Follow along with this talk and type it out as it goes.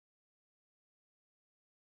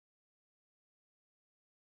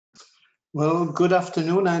Well, good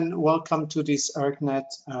afternoon and welcome to this ERKNet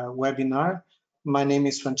webinar. My name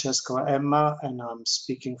is Francesco Emma and I'm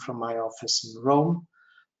speaking from my office in Rome.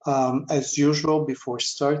 As usual, before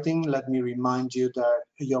starting, let me remind you that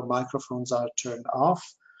your microphones are turned off,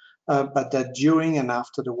 but that during and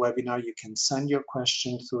after the webinar, you can send your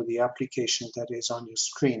question through the application that is on your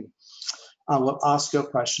screen. I will ask your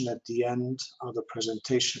question at the end of the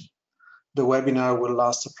presentation. The webinar will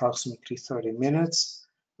last approximately 30 minutes.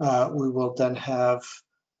 We will then have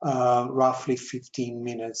roughly 15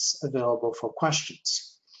 minutes available for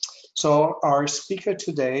questions. So our speaker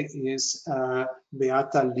today is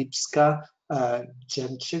Beata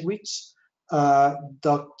Lipska-Ziętkiewicz.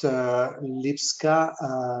 Dr.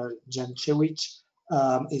 Lipska-Ziętkiewicz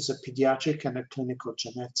is a pediatric and a clinical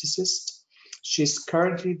geneticist. She's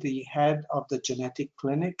currently the head of the genetic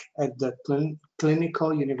clinic at the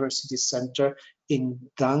Clinical University Centre in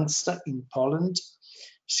Gdansk in Poland.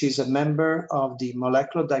 She's a member of the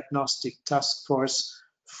Molecular Diagnostic Task Force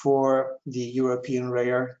for the European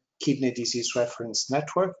Rare Kidney Disease Reference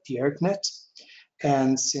Network, the ERKNet.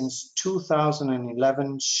 And since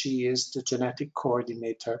 2011, she is the genetic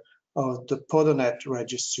coordinator of the PODONET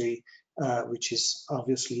registry, which is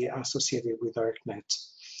obviously associated with ERKNet.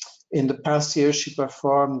 In the past year, she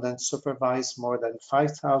performed and supervised more than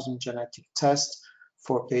 5,000 genetic tests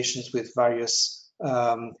for patients with various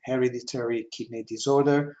hereditary kidney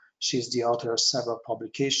disorder. She's the author of several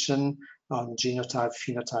publications on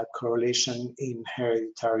genotype-phenotype correlation in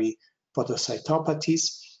hereditary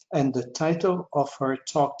podocytopathies. And the title of her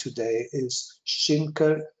talk today is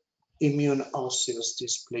Schimke Immune Osseous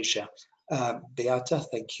Dysplasia. Beata,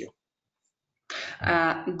 thank you.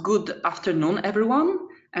 Good afternoon, everyone,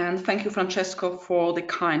 and thank you, Francesco, for the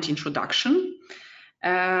kind introduction.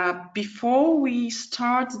 Before we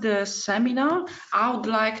start the seminar, I would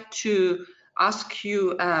like to ask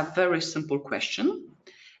you a very simple question.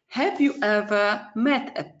 Have you ever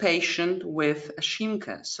met a patient with a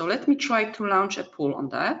Schimke? So let me try to launch a poll on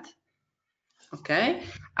that. Okay,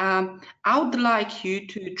 I would like you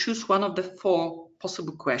to choose one of the 4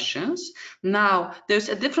 possible questions. Now, there's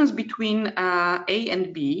a difference between A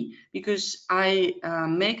and B because I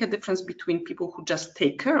make a difference between people who just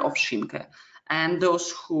take care of Schimke and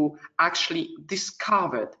those who actually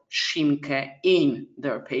discovered Schimke in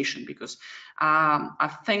their patient, because I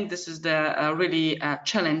think this is the really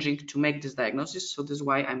challenging to make this diagnosis. So this is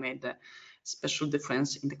why I made the special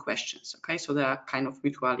difference in the questions. Okay, so they are kind of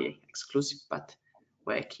mutually exclusive but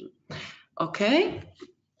working. Okay,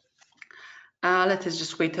 let us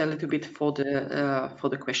just wait a little bit for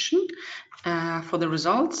the question, for the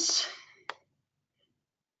results.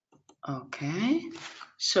 Okay,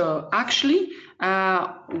 so actually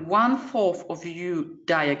 1/4 of you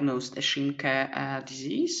diagnosed a Schimke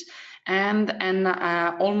disease, and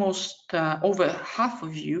almost over half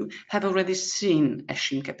of you have already seen a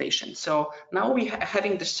Schimke patient. So now we are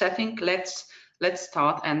having the setting. Let's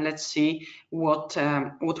start and let's see what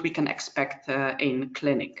we can expect in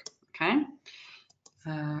clinic. Okay,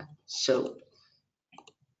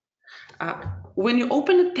 when you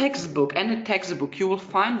open a textbook, any textbook, you will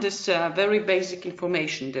find this very basic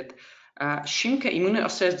information that Schimke immune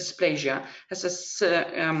osseous dysplasia has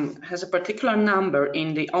a particular number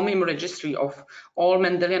in the OMIM registry of all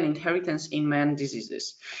Mendelian inheritance in man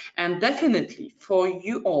diseases. And definitely for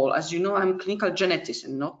you all, as you know, I'm a clinical geneticist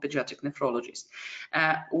and not pediatric nephrologist.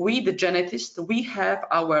 We, the genetists, we have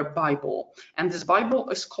our Bible, and this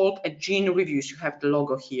Bible is called a Gene Reviews. You have the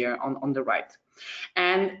logo here on the right.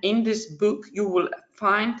 And in this book, you will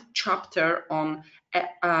find chapter on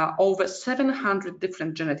over 700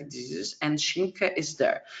 different genetic diseases, and Schimke is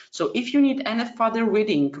there. So if you need any further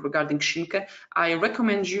reading regarding Schimke, I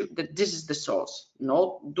recommend you that this is the source.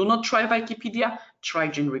 No, do not try Wikipedia, try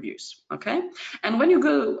Gene Reviews, okay? And when you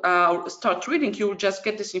go start reading, you will just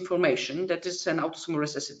get this information that is an autosomal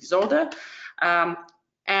recessive disorder.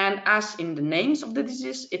 And as in the names of the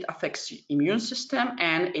disease, it affects the immune system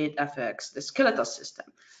and it affects the skeletal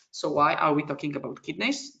system. So why are we talking about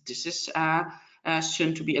kidneys? This is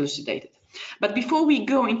soon to be elucidated. But before we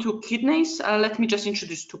go into kidneys, let me just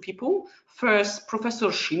introduce 2 people. First,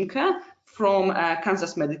 Professor Schimke from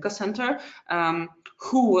Kansas Medical Center,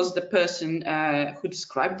 who was the person who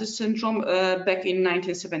described the syndrome back in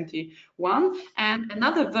 1971, and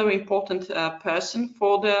another very important person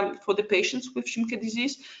for the patients with Schimke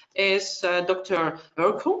disease is Dr.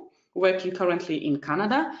 Werkel, working currently in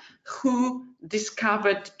Canada, who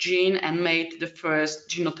discovered gene and made the first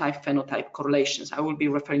genotype-phenotype correlations. I will be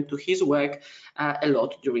referring to his work a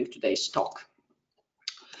lot during today's talk.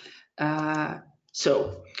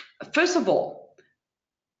 So, first of all,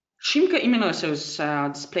 Schimke immunoosseous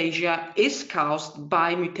dysplasia is caused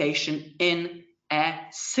by mutation in a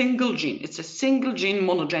single gene. It's a single gene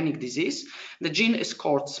monogenic disease. The gene is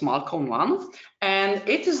called SMALCON1, and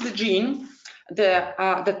it is the gene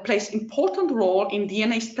that plays important role in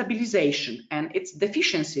DNA stabilization, and its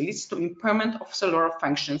deficiency leads to impairment of cellular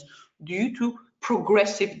functions due to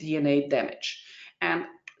progressive DNA damage. And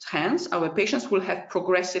hence, our patients will have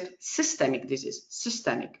progressive systemic disease,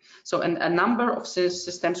 So a number of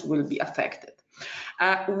systems will be affected.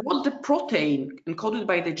 What the protein encoded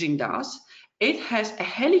by the gene does, it has a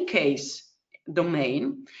helicase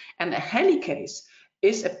domain, and a helicase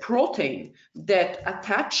is a protein that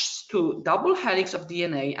attaches to double helix of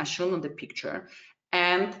DNA, as shown on the picture,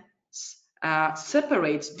 and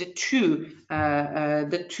separates the two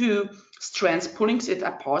strands, pulling it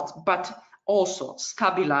apart, but also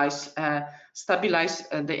stabilize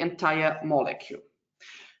the entire molecule.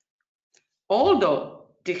 Although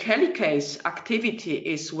the helicase activity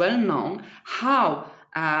is well known, how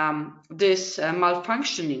this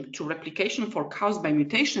malfunctioning to replication caused by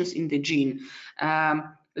mutations in the gene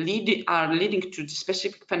are leading to the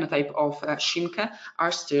specific phenotype of Schimke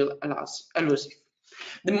are still elusive.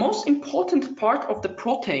 The most important part of the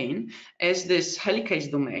protein is this helicase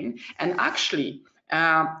domain, and actually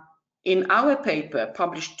in our paper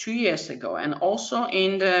published 2 years ago, and also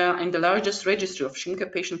in the largest registry of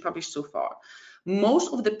Schimke patients published so far,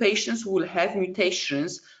 most of the patients will have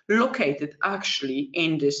mutations located actually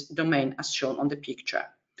in this domain as shown on the picture.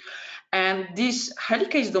 And this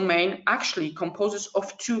helicase domain actually composes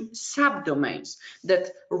of 2 subdomains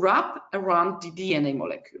that wrap around the DNA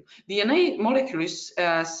molecule. DNA molecule is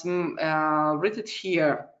written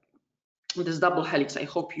here with this double helix. I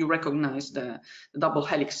hope you recognize the double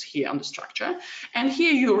helix here on the structure. And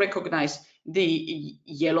here you recognize the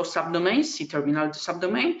yellow subdomain, C-terminal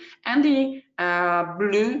subdomain, and the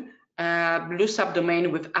blue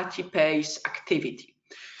subdomain with ATPase activity.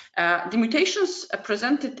 The mutations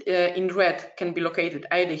presented in red can be located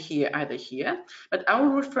either here, but I will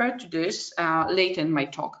refer to this later in my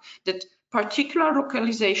talk, that particular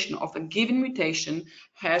localization of a given mutation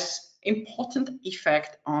has important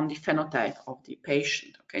effect on the phenotype of the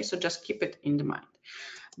patient. Okay, so just keep it in the mind.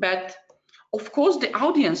 But of course, the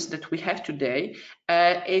audience that we have today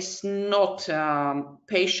is not are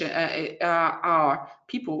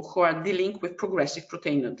people who are dealing with progressive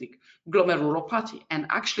proteinuric glomerulopathy, and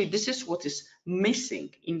actually this is what is missing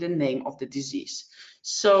in the name of the disease.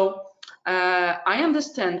 So I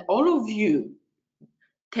understand all of you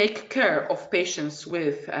take care of patients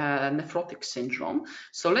with nephrotic syndrome.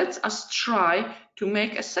 So let us try to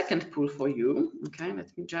make a second pool for you. Okay,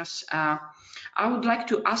 let me just, I would like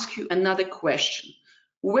to ask you another question.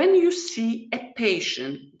 When you see a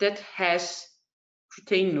patient that has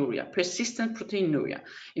proteinuria, persistent proteinuria,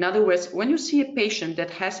 in other words, when you see a patient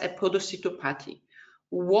that has a podocytopathy,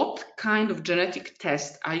 what kind of genetic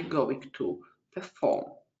test are you going to perform?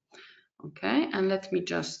 Okay, and let me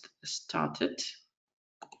just start it.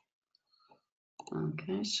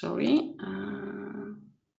 Okay, sorry.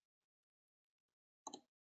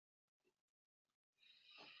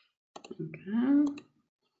 Okay.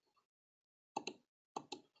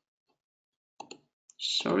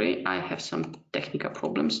 Sorry, I have some technical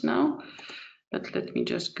problems now, but let me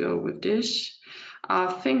just go with this.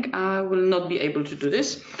 I think I will not be able to do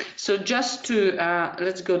this. So just to,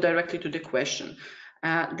 let's go directly to the question.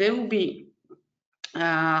 There will be,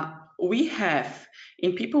 we have,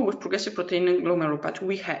 in people with progressive proteinuric glomerulopathy,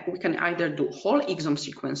 we can either do whole exome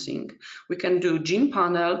sequencing, we can do gene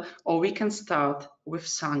panel, or we can start with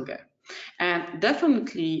Sanger. And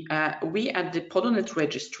definitely, we at the PodONet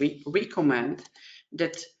registry recommend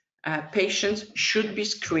that patients should be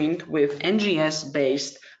screened with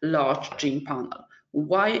NGS-based large gene panel.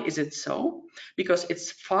 Why is it so? Because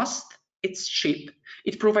it's fast, it's cheap,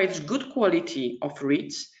 it provides good quality of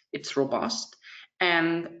reads, it's robust,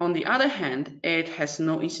 and on the other hand, it has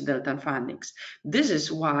no incidental findings. This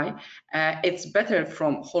is why it's better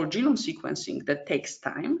from whole genome sequencing that takes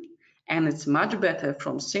time, and it's much better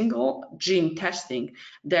from single gene testing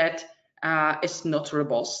that is not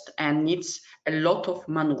robust and needs a lot of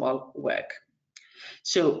manual work.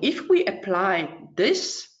 So if we apply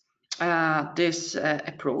this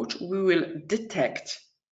approach, we will detect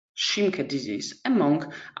Schimke disease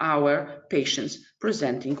among our patients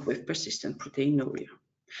presenting with persistent proteinuria.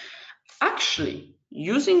 Actually,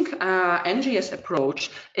 using NGS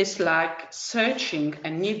approach is like searching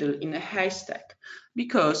a needle in a haystack,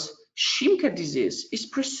 because Schimke disease is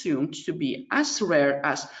presumed to be as rare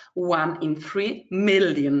as 1 in 3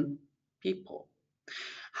 million people.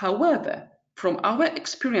 However, from our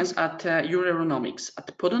experience at Euronomics, at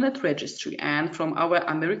the Podonet registry, and from our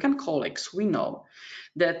American colleagues, we know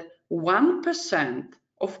that 1%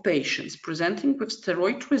 of patients presenting with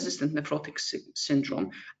steroid-resistant nephrotic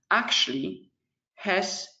syndrome actually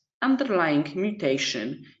has underlying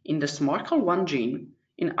mutation in the SMARCA1 gene.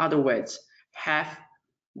 In other words, have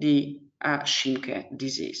the Schimke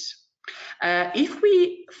disease. If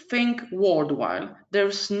we think worldwide, there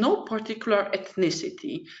is no particular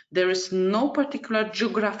ethnicity, there is no particular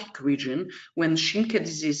geographic region when Schimke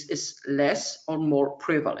disease is less or more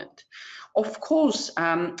prevalent. Of course,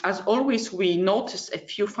 as always, we notice a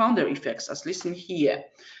few founder effects, as listed here.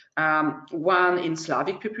 One in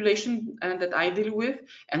Slavic population that I deal with,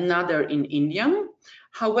 another in Indian.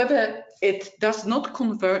 However, it does not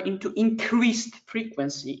convert into increased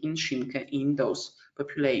frequency in Schimke in those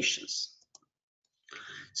populations.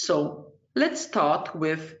 So let's start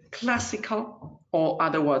with classical, or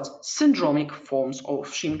otherwise syndromic forms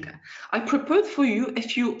of Schimke. I prepared for you a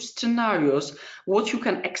few scenarios, what you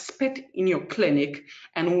can expect in your clinic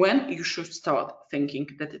and when you should start thinking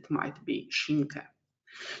that it might be Schimke.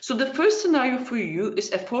 So the first scenario for you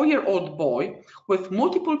is a 4-year-old boy with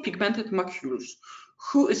multiple pigmented macules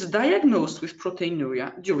who is diagnosed with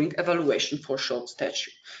proteinuria during evaluation for short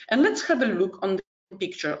stature. And let's have a look on the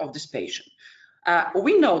picture of this patient.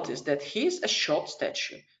 We notice that he is a short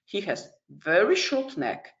stature. He has very short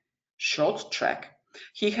neck, short track.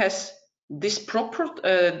 He has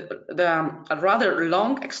rather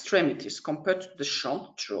long extremities compared to the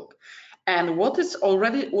short trunk. And what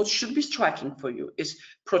should be striking for you is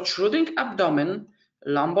protruding abdomen,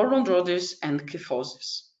 lumbar lordosis, and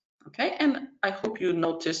kyphosis. Okay, and I hope you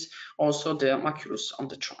notice also the macules on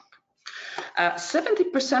the trunk.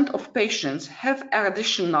 70% of patients have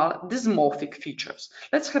additional dysmorphic features.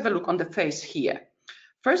 Let's have a look on the face here.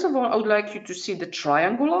 First of all, I would like you to see the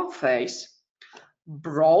triangular face,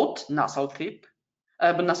 broad nasal tip,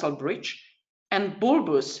 nasal bridge, and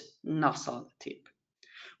bulbous nasal tip.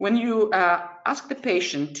 When you ask the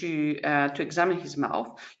patient to examine his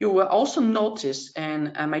mouth, you will also notice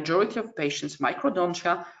in a majority of patients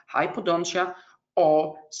microdontia, hypodontia,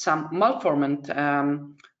 or some malformed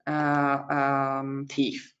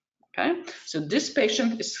teeth. Okay, so this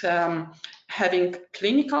patient is having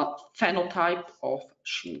clinical phenotype of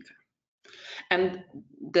Schimke. And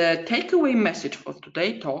the takeaway message for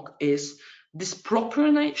today's talk is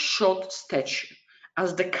disproportionate short stature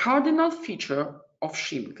as the cardinal feature of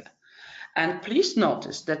Schimke. And please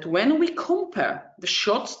notice that when we compare the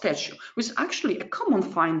short stature, which is actually a common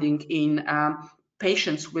finding in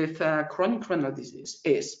patients with chronic renal disease,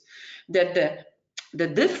 is that the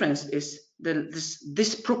difference is this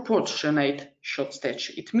disproportionate short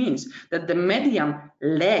stature. It means that the median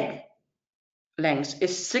leg length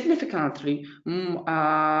is significantly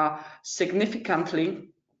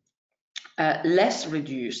less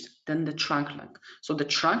reduced than the trunk length. So the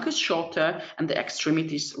trunk is shorter and the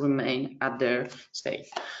extremities remain at their state.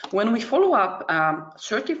 When we follow up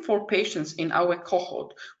 34 patients in our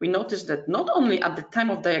cohort, we noticed that not only at the time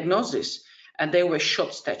of diagnosis they were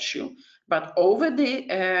short stature, but over the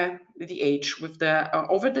age, with the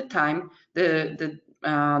over the time, the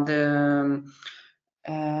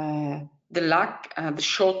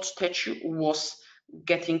short stature was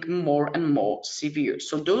getting more and more severe.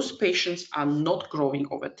 So those patients are not growing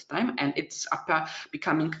over the time, and it's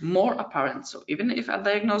becoming more apparent. So even if at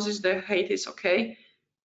diagnosis the height is okay,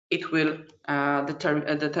 it will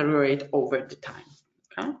deteriorate over the time.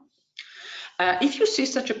 Okay? If you see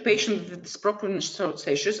such a patient with disproportionate short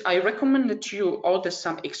statues, I recommend that you order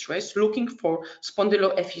some X-rays looking for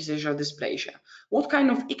spondyloepiphyseal dysplasia. What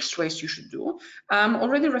kind of X-rays you should do? I'm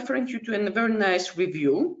already referring you to a very nice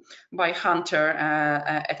review by Hunter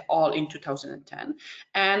et al. In 2010.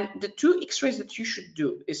 And the two X-rays that you should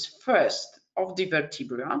do is first of the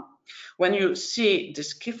vertebra, when you see the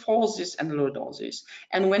kyphosis and lordosis,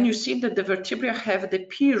 and when you see that the vertebra have the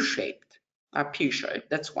pear-shaped,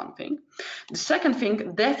 that's one thing. The second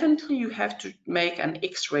thing, definitely you have to make an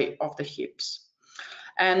X-ray of the hips.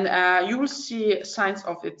 And you will see signs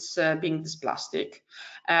of its being dysplastic.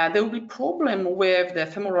 There will be problem with the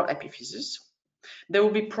femoral epiphysis. There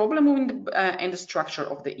will be problem in the structure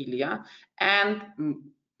of the ilia, and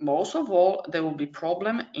most of all, there will be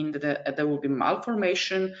problem in there will be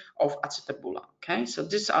malformation of acetabula. Okay, so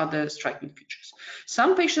these are the striking features.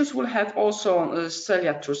 Some patients will have also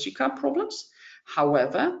cilia turcica problems.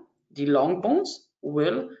 However, the long bones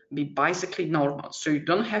will be basically normal, so you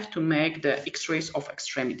don't have to make the X-rays of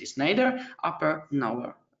extremities, neither upper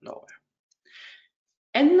nor lower.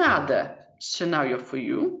 Another scenario for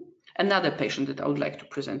you Another patient that I would like to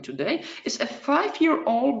present today is a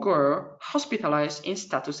 5-year-old girl hospitalized in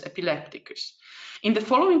status epilepticus. In the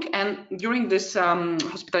following, and during this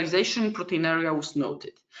hospitalization, proteinuria was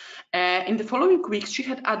noted. In the following weeks, she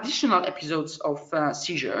had additional episodes of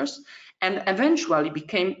seizures and eventually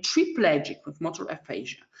became triplegic with motor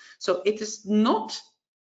aphasia. So it is not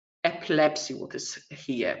epilepsy what is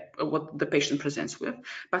here, what the patient presents with,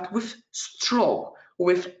 but with stroke,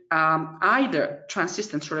 with either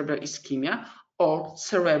transient cerebral ischemia or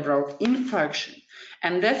cerebral infarction.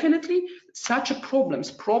 And definitely such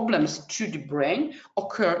problems to the brain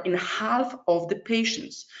occur in half of the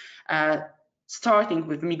patients, starting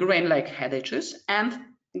with migraine-like headaches and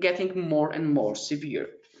getting more and more severe.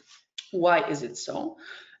 Why is it so?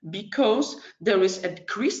 Because there is a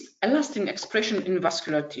decreased elastin expression in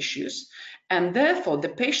vascular tissues, and therefore the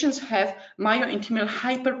patients have myointimal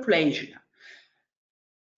hyperplasia.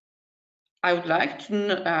 I would like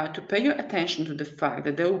to pay your attention to the fact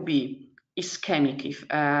that there will be ischemic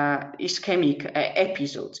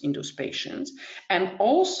episodes in those patients, and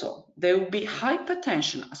also there will be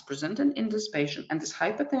hypertension as presented in this patient, and this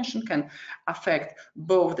hypertension can affect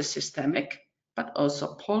both the systemic but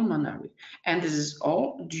also pulmonary, and this is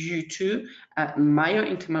all due to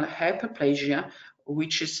myointimal hyperplasia,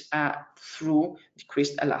 which is through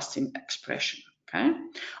decreased elastin expression. Okay.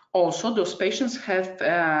 Also, those patients have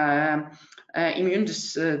immune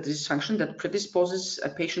dysfunction that predisposes a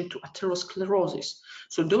patient to atherosclerosis.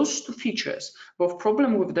 So those two features, both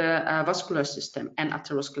problem with the vascular system and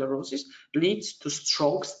atherosclerosis, leads to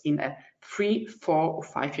strokes in a 3, 4, or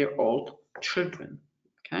 5-year-old children.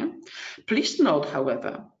 Okay. Please note,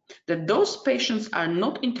 however, that those patients are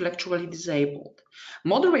not intellectually disabled.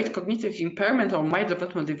 Moderate cognitive impairment or mild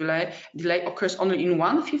developmental delay occurs only in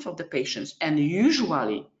 1/5 of the patients, and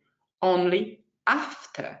usually only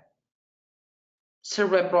after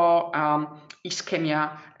cerebral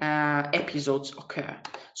ischemia episodes occur.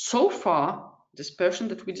 So far, this person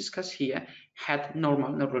that we discuss here had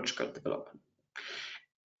normal neurological development.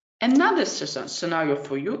 Another scenario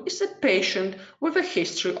for you is a patient with a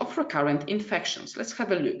history of recurrent infections. Let's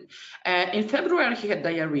have a look. In February, he had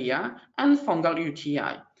diarrhea and fungal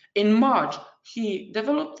UTI. In March, he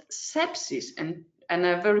developed sepsis and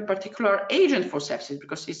a very particular agent for sepsis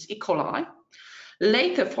because it's E. coli.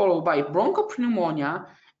 Later followed by bronchopneumonia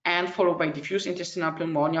and followed by diffuse intestinal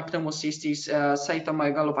pneumonia, pneumocystis,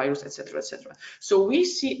 cytomegalovirus, etc., etc. So we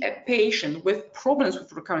see a patient with problems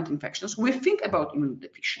with recurrent infections. We think about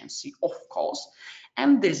immunodeficiency, of course,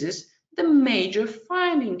 and this is the major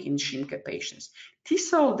finding in Schimke patients.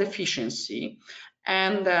 T-cell deficiency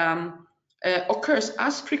and occurs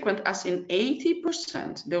as frequent as in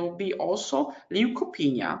 80%. There will be also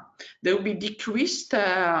leukopenia. There will be decreased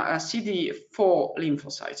CD4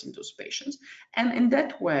 lymphocytes in those patients. And in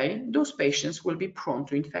that way, those patients will be prone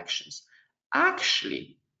to infections.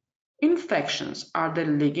 Actually, infections are the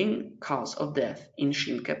leading cause of death in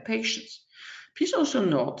Schimke patients. Please also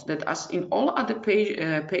note that as in all other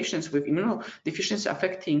patients with immunodeficiency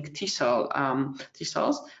affecting T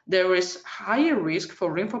cells, there is higher risk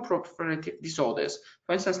for lymphoproliferative disorders,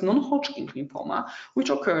 for instance, non-Hodgkin lymphoma, which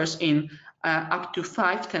occurs in up to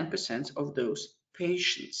 5–10% of those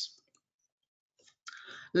patients.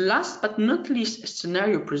 Last but not least, a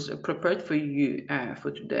scenario prepared for you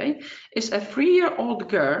for today is a 3-year-old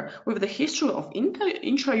girl with the history of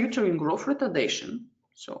intrauterine growth retardation,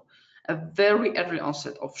 so a very early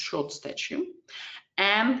onset of short stature,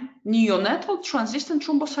 and neonatal transient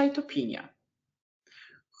thrombocytopenia,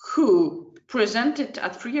 who presented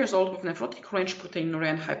at 3 years old with nephrotic range proteinuria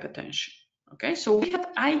and hypertension. Okay, so we have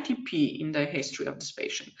ITP in the history of this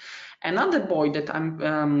patient. Another boy that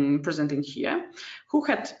I'm presenting here, who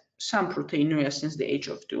had some proteinuria since the age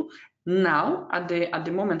of 2, now at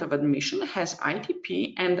the moment of admission has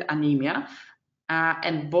ITP and anemia,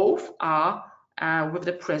 and both are with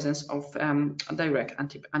the presence of direct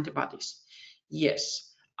antibodies.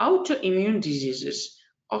 Yes, autoimmune diseases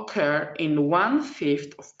occur in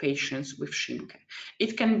 1/5 of patients with Schimke.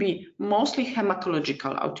 It can be mostly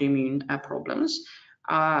hematological autoimmune problems,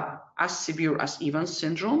 as severe as Evans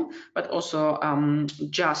syndrome, but also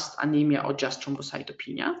just anemia or just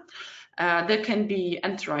thrombocytopenia. There can be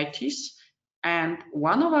enteritis, and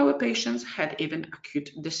one of our patients had even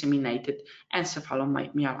acute disseminated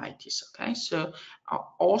encephalomyelitis. Okay, so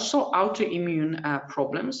also autoimmune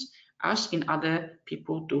problems, as in other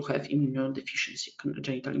people do have immunodeficiency,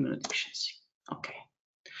 congenital immunodeficiency. Okay.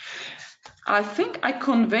 I think I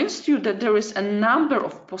convinced you that there is a number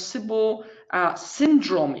of possible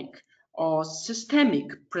syndromic or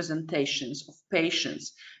systemic presentations of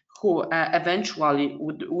patients who eventually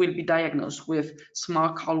will be diagnosed with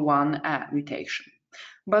SMARCAL1 mutation.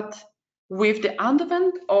 But with the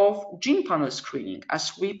advent of gene panel screening,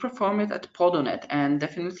 as we perform it at Podonet, and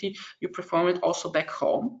definitely you perform it also back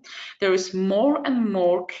home, there is more and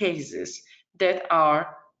more cases that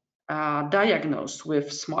are diagnosed with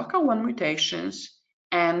SMARCAL1 mutations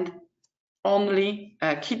and only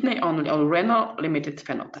kidney only or renal limited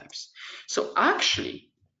phenotypes. So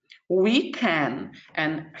actually, we can,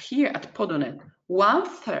 and here at Podonet, one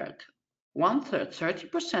third,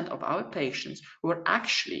 30% of our patients were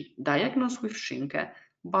actually diagnosed with Schimke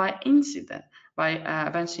by incident.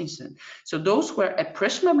 So those were a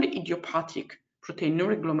presumably idiopathic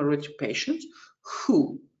proteinuria glomerulative patients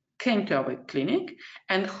who came to our clinic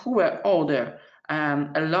and who were ordered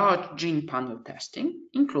a large gene panel testing,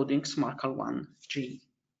 including SMARCAL1 gene.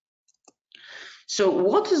 So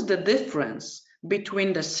what is the difference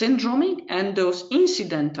between the syndromic and those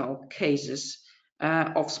incidental cases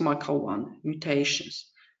of SMARCAL1 mutations?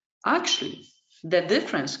 Actually, the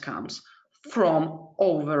difference comes from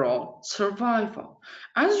overall survival.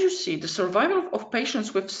 As you see, the survival of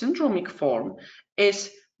patients with syndromic form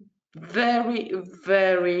is very,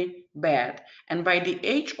 very bad. And by the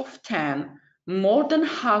age of 10, more than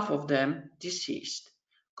half of them deceased,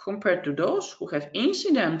 compared to those who have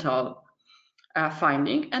incidental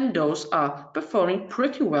finding, and those are performing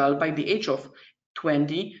pretty well. By the age of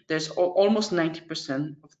 20, there's almost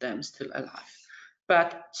 90% of them still alive.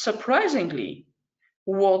 But surprisingly,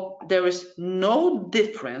 there is no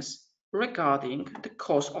difference regarding the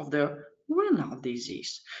cause of their renal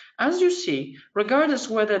disease. As you see, regardless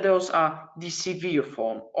whether those are the severe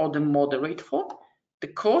form or the moderate form, the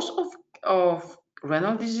cause of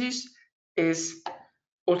renal disease is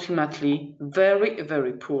ultimately very,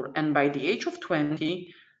 very poor. And by the age of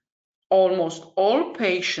 20, almost all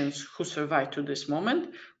patients who survive to this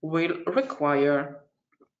moment will require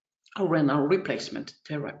a renal replacement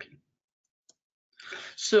therapy.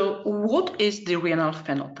 So what is the renal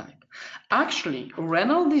phenotype? Actually,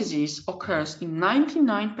 renal disease occurs in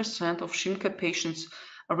 99% of Schimke patients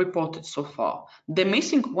reported so far. The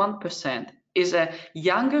missing 1% is a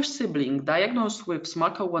younger sibling diagnosed with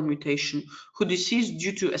SMARCAL1 mutation who deceased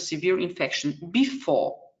due to a severe infection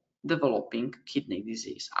before developing kidney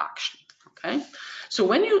disease, actually. Okay, so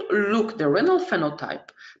when you look the renal phenotype,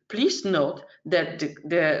 please note that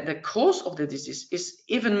the cause of the disease is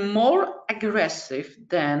even more aggressive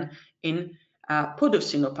than in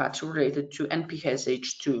podocynopathy related to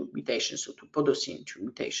NPHH2 mutation, so to podocin 2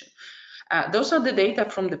 mutation. Those are the data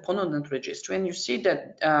from the Podonet registry, and you see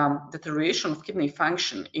that deterioration of kidney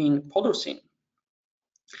function in podocin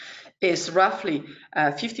is roughly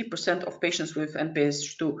 50% of patients with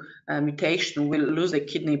NPHH2 mutation will lose a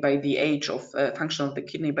kidney by the age of function of the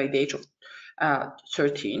kidney by the age of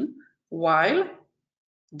 13, while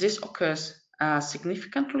this occurs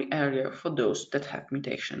significantly earlier for those that have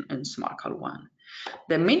mutation in SMARCAL1.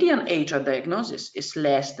 The median age at diagnosis is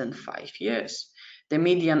less than 5 years. The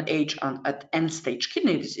median age at end-stage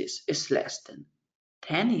kidney disease is less than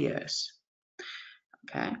 10 years.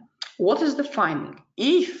 Okay, what is the finding?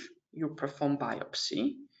 If you perform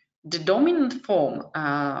biopsy, the dominant form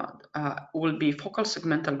will be focal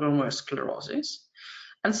segmental glomerulosclerosis,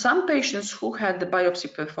 and some patients who had the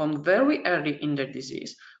biopsy performed very early in their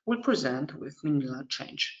disease will present with minimal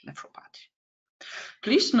change nephropathy.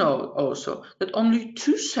 Please note also that only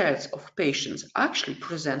 2/3 of patients actually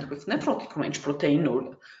present with nephrotic range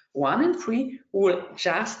proteinuria. 1 in 3 will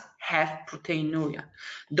just have proteinuria.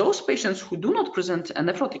 Those patients who do not present a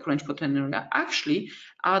nephrotic range proteinuria actually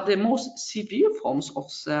are the most severe forms of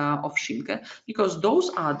Schimke, because those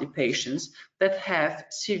are the patients that have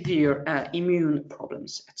severe immune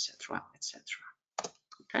problems, etc., etc.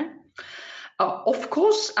 Okay. Of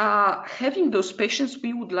course, having those patients,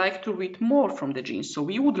 we would like to read more from the genes. So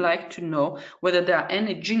we would like to know whether there are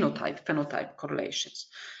any genotype-phenotype correlations.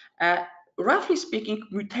 Roughly speaking,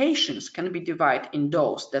 mutations can be divided in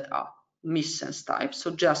those that are missense types,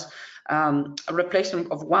 so just a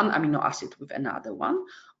replacement of one amino acid with another one,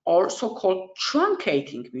 or so-called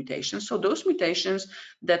truncating mutations, so those mutations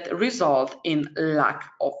that result in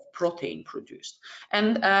lack of protein produced.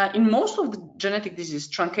 And in most of the genetic disease,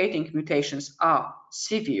 truncating mutations are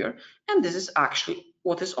severe, and this is actually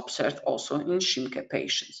what is observed also in Schimke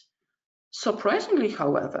patients. Surprisingly,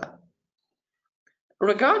 however,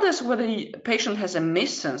 regardless whether the patient has a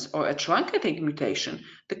missense or a truncating mutation,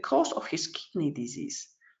 the cause of his kidney disease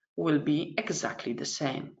will be exactly the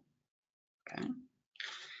same. Okay.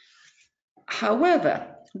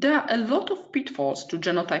 However, there are a lot of pitfalls to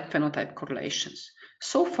genotype-phenotype correlations.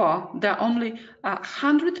 So far, there are only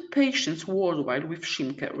 100 patients worldwide with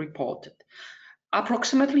Schimke reported.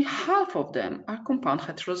 Approximately half of them are compound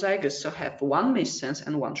heterozygous, so have one missense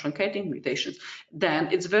and one truncating mutations. Then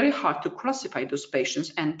it's very hard to classify those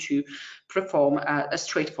patients and to perform a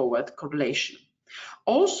straightforward correlation.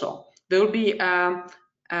 Also, there will be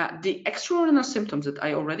the extrarenal symptoms that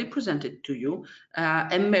I already presented to you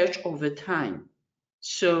emerge over time.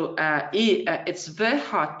 So it's very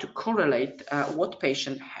hard to correlate what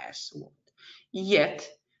patient has what. Yet,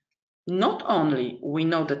 not only we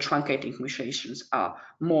know that truncating mutations are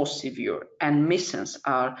more severe and missense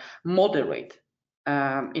are moderate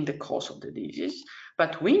in the course of the disease,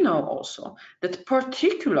 but we know also that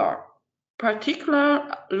particular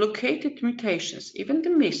located mutations, even the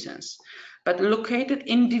missense, but located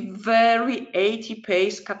in the very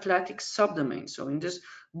ATPase catalytic subdomain. So in this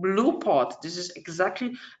blue part, this is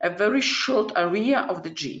exactly a very short area of the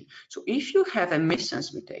gene. So if you have a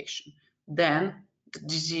missense mutation, then the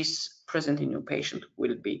disease present in your patient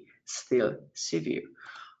will be still severe.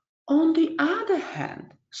 On the other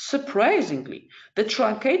hand, surprisingly, the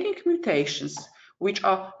truncating mutations, which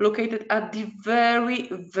are located at the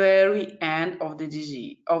very end of the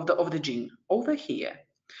disease of the gene over here,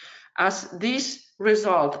 as this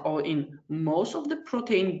result or in most of the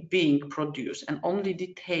protein being produced and only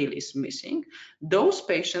the tail is missing, those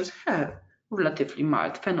patients have relatively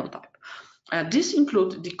mild phenotype. This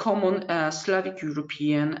includes the common Slavic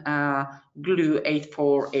European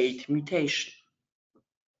GLU848 mutation.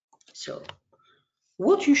 So,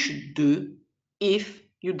 what you should do if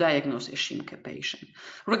you diagnose a Schimke patient.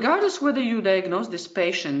 Regardless whether you diagnose this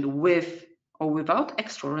patient with or without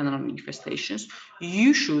extrarenal manifestations,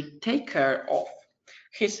 you should take care of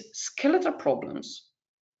his skeletal problems,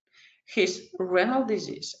 his renal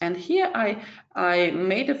disease. And here I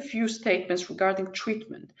made a few statements regarding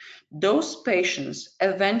treatment. Those patients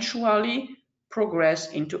eventually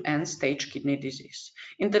progress into end-stage kidney disease.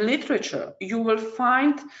 In the literature, you will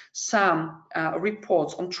find some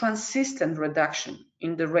reports on transistent reduction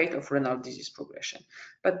in the rate of renal disease progression,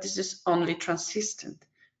 but this is only transistent.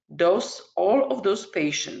 All of those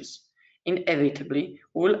patients inevitably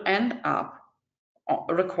will end up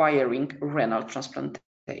requiring renal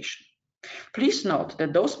transplantation. Please note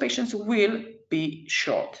that those patients will be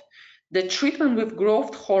short. The treatment with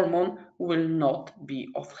growth hormone will not be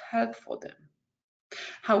of help for them.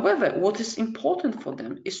 However, what is important for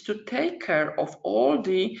them is to take care of all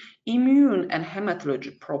the immune and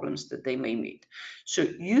hematologic problems that they may meet. So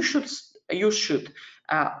you should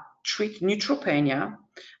treat neutropenia.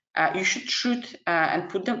 You should treat and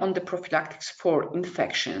put them on the prophylactics for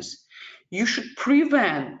infections. You should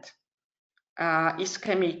prevent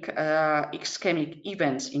ischemic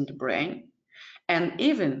events in the brain, and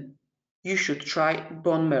even you should try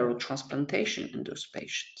bone marrow transplantation in those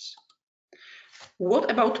patients.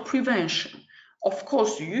 What about prevention? Of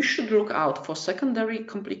course, you should look out for secondary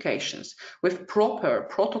complications with proper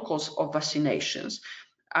protocols of vaccinations,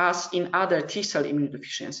 as in other T-cell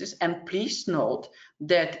immunodeficiencies. And please note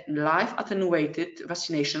that live-attenuated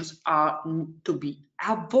vaccinations are to be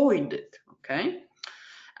avoided, okay?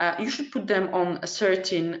 You should put them on a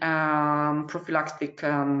certain prophylactic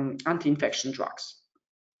anti-infection drugs.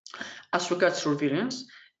 As regards surveillance,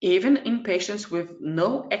 even in patients with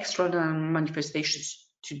no extrarenal manifestations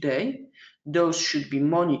today, those should be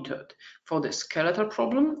monitored for the skeletal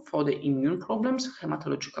problem, for the immune problems,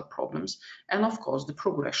 hematological problems, and of course the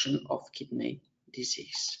progression of kidney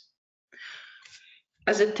disease.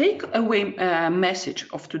 As a takeaway message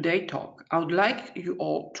of today's talk, I would like you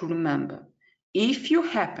all to remember, if you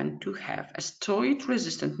happen to have a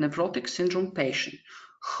steroid-resistant nephrotic syndrome patient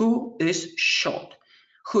who is short,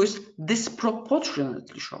 who is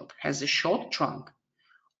disproportionately short, has a short trunk,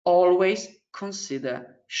 always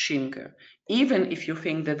consider Schimke. Even if you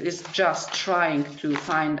think that it's just trying to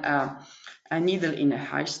find a needle in a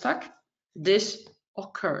haystack, this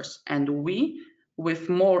occurs, and we, with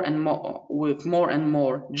more and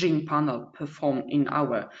more gene panel performed in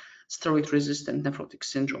our steroid-resistant nephrotic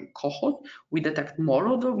syndrome cohort, we detect more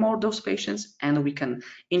of those patients, and we can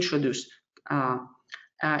introduce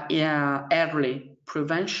early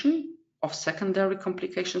prevention of secondary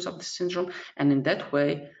complications of the syndrome, and in that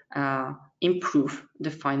way improve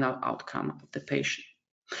the final outcome of the patient.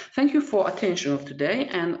 Thank you for attention of today,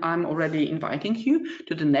 and I'm already inviting you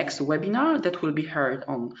to the next webinar that will be held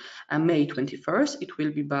on May 21st. It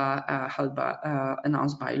will be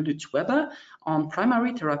announced by Lutz Weber on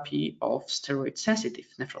primary therapy of steroid-sensitive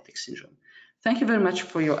nephrotic syndrome. Thank you very much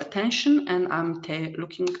for your attention, and I'm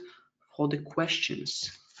looking for the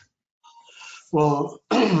questions. Well,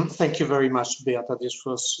 thank you very much, Beata. This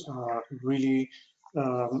was really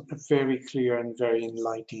a very clear and very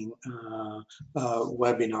enlightening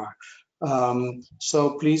webinar.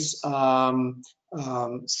 So please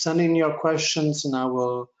send in your questions and I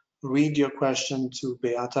will read your question to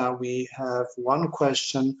Beata. We have one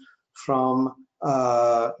question from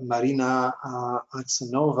Marina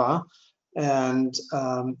Aksenova, and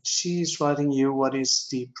she's writing you, what is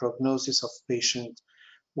the prognosis of patient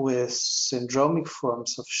with syndromic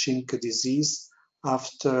forms of Schimke disease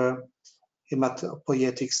after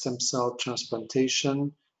hematopoietic stem cell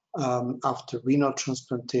transplantation, after renal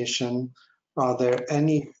transplantation? Are there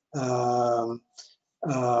any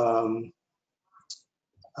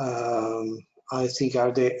I think,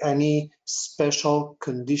 are there any special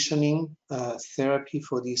conditioning therapy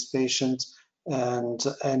for these patients and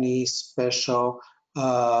any special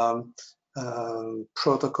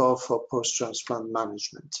protocol for post-transplant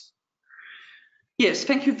management? Yes,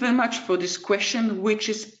 thank you very much for this question, which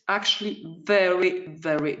is actually very,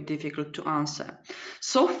 very difficult to answer.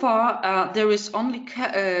 So far, there is only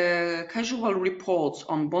casual reports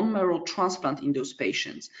on bone marrow transplant in those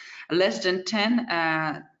patients. Less than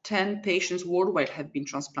 10 patients worldwide have been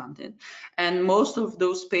transplanted, and most of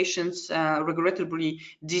those patients regrettably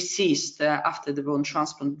deceased after the bone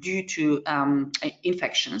transplant due to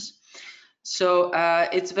infections. So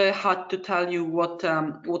it's very hard to tell you what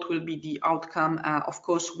will be the outcome. Of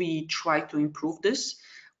course, we try to improve this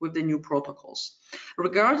with the new protocols.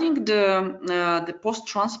 Regarding the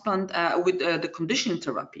post-transplant with the conditioning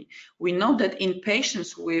therapy, we know that in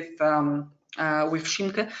patients with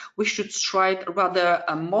Schimke, we should try rather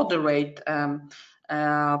moderate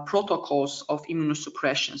protocols of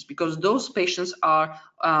immunosuppressions, because those patients are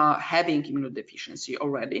having immunodeficiency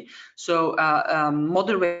already. So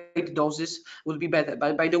moderate doses will be better.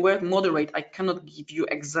 But by the word moderate, I cannot give you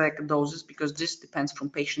exact doses because this depends from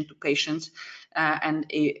patient to patient and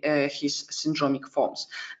his syndromic forms.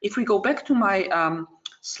 If we go back to my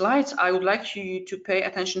slides, I would like you to pay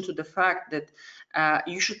attention to the fact that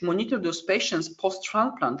you should monitor those patients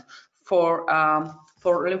post-transplant for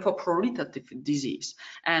lymphoproliferative disease.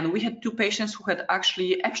 And we had 2 patients who had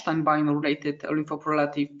actually Epstein-Barr-related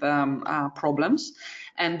lymphoproliferative problems,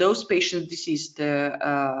 and those patients deceased soon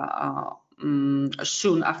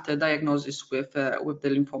after diagnosis with the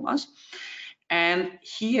lymphomas. And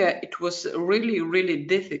here it was really, really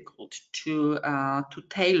difficult to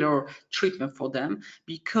tailor treatment for them,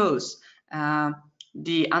 because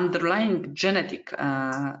the underlying genetic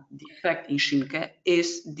defect in Schimke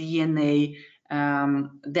is DNA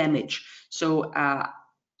damage. So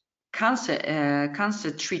cancer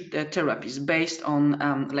therapies based on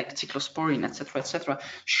like cyclosporine, etc.,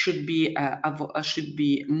 should be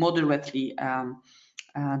moderately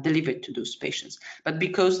delivered to those patients. But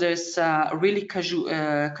because there's really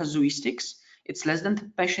casuistics, it's less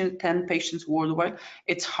than 10 patients worldwide,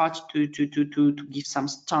 it's hard to give some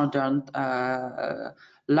standard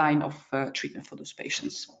line of treatment for those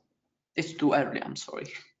patients. It's too early, I'm sorry.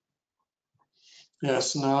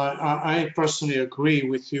 Yes, no, I personally agree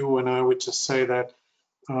with you, and I would just say that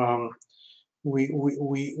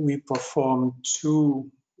we performed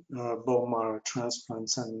 2 bone marrow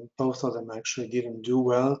transplants, and both of them actually didn't do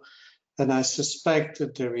well. And I suspect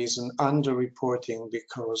that there is an underreporting,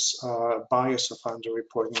 because bias of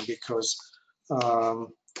underreporting, because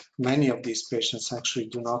many of these patients actually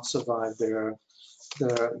do not survive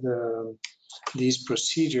these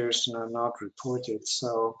procedures and are not reported.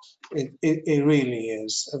 So it really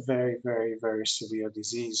is a very, very, very severe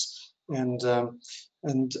disease. And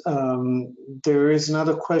there is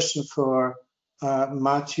another question for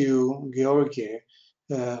Matthew Georgie,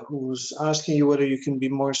 who's asking you whether you can be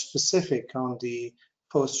more specific on the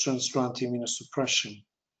post-transplant immunosuppression.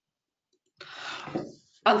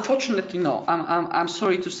 Unfortunately, no. I'm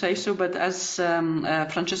sorry to say so, but as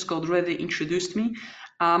Francesco already introduced me,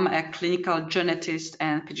 I'm a clinical genetist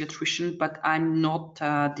and pediatrician, but I'm not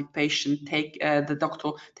the patient the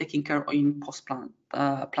doctor taking care in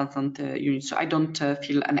post-transplant unit. So I don't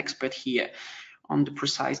feel an expert here on the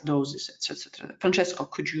precise doses, etc. Francesco,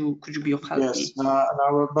 could you be of help? Yes,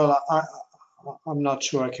 well, I'm not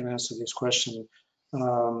sure I can answer this question.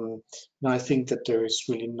 I think that there is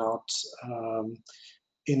really not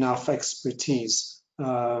enough expertise,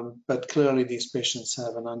 but clearly these patients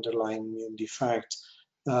have an underlying immune defect.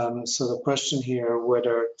 So the question here,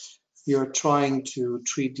 whether you're trying to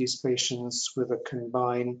treat these patients with a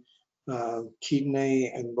combined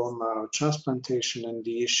kidney and bone marrow transplantation, and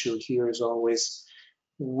the issue here is always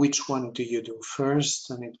which one do you do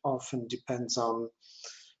first, and it often depends on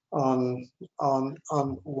on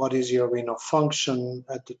what is your renal function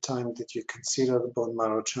at the time that you consider the bone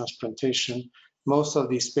marrow transplantation. Most of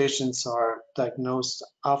these patients are diagnosed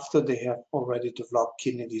after they have already developed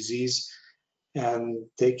kidney disease, and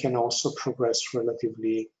they can also progress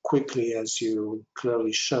relatively quickly, as you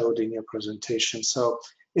clearly showed in your presentation. So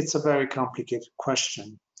it's a very complicated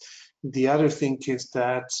question. The other thing is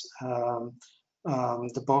that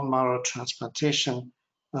the bone marrow transplantation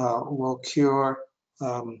will cure,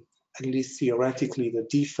 at least theoretically, the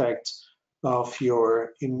defect of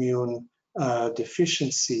your immune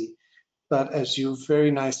deficiency. But as you very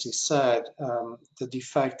nicely said, the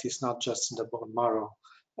defect is not just in the bone marrow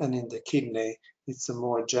and in the kidney, it's a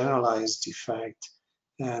more generalized defect.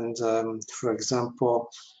 And for example,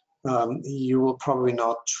 you will probably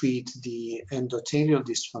not treat the endothelial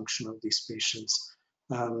dysfunction of these patients,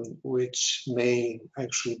 which may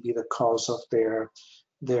actually be the cause of their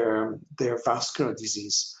vascular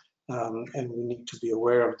disease. And we need to be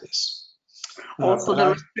aware of this. Also,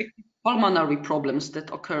 the restrictive pulmonary problems that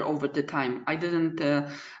occur over the time. I didn't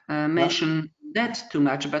mention that too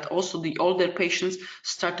much, but also the older patients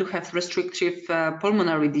start to have restrictive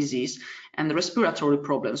pulmonary disease and respiratory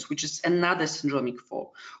problems, which is another syndromic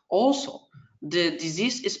fall. Also, the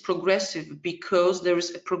disease is progressive because there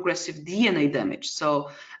is a progressive DNA damage. So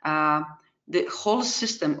the whole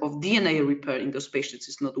system of DNA repair in those patients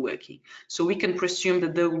is not working. So we can presume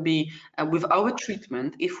that there will be, with our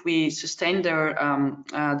treatment, if we sustain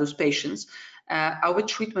those patients, our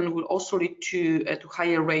treatment will also lead to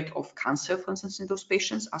higher rate of cancer, for instance, in those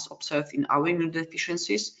patients, as observed in our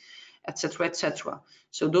immunodeficiencies, etc., etc.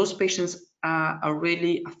 So those patients are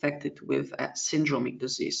really affected with a syndromic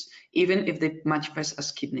disease, even if they manifest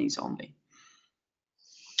as kidneys only.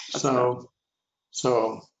 So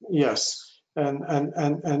yes. And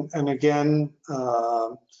again,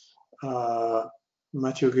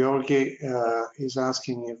 Matthew Georgi is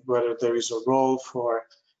asking whether there is a role for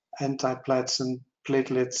antiplatelets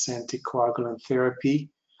anticoagulant therapy,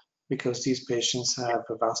 because these patients have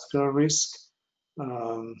a vascular risk.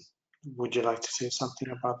 Would you like to say something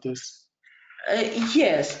about this?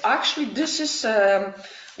 Yes, actually, this is, to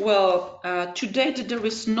date, there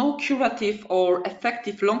is no curative or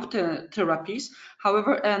effective long-term therapies.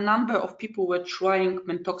 However, a number of people were trying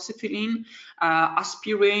methoxyfilline,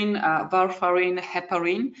 aspirin, warfarin,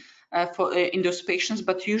 heparin in those patients,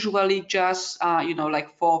 but usually just,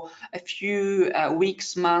 like for a few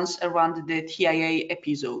weeks, months around the TIA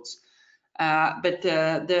episodes.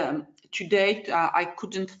 To date, I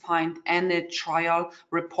couldn't find any trial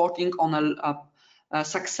reporting on a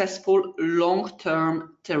successful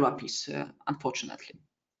long-term therapies, unfortunately.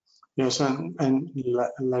 Yes, and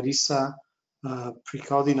Larissa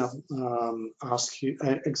Pricodina asked you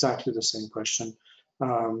exactly the same question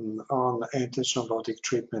on antithrombotic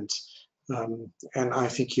treatment. And I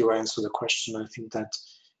think you answered the question. I think that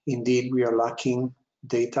indeed we are lacking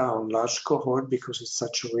data on large cohort because it's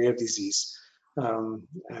such a rare disease, and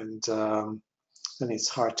it's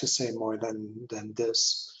hard to say more than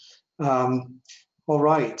this. All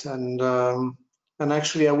right, and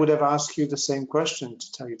actually I would have asked you the same question,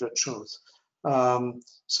 to tell you the truth.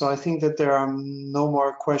 So I think that there are no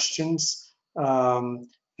more questions,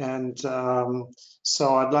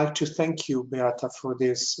 so I'd like to thank you, Beata, for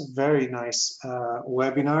this very nice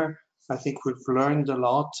webinar. I think we've learned a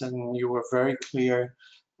lot, and you were very clear,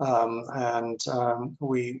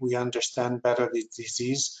 we understand better the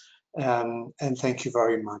disease, and thank you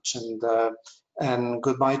very much. And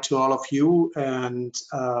goodbye to all of you, and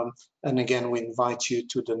again, we invite you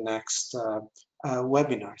to the next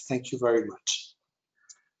webinar. Thank you very much.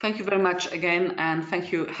 Thank you very much again, and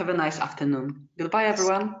thank you. Have a nice afternoon. Goodbye,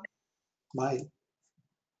 everyone. Bye.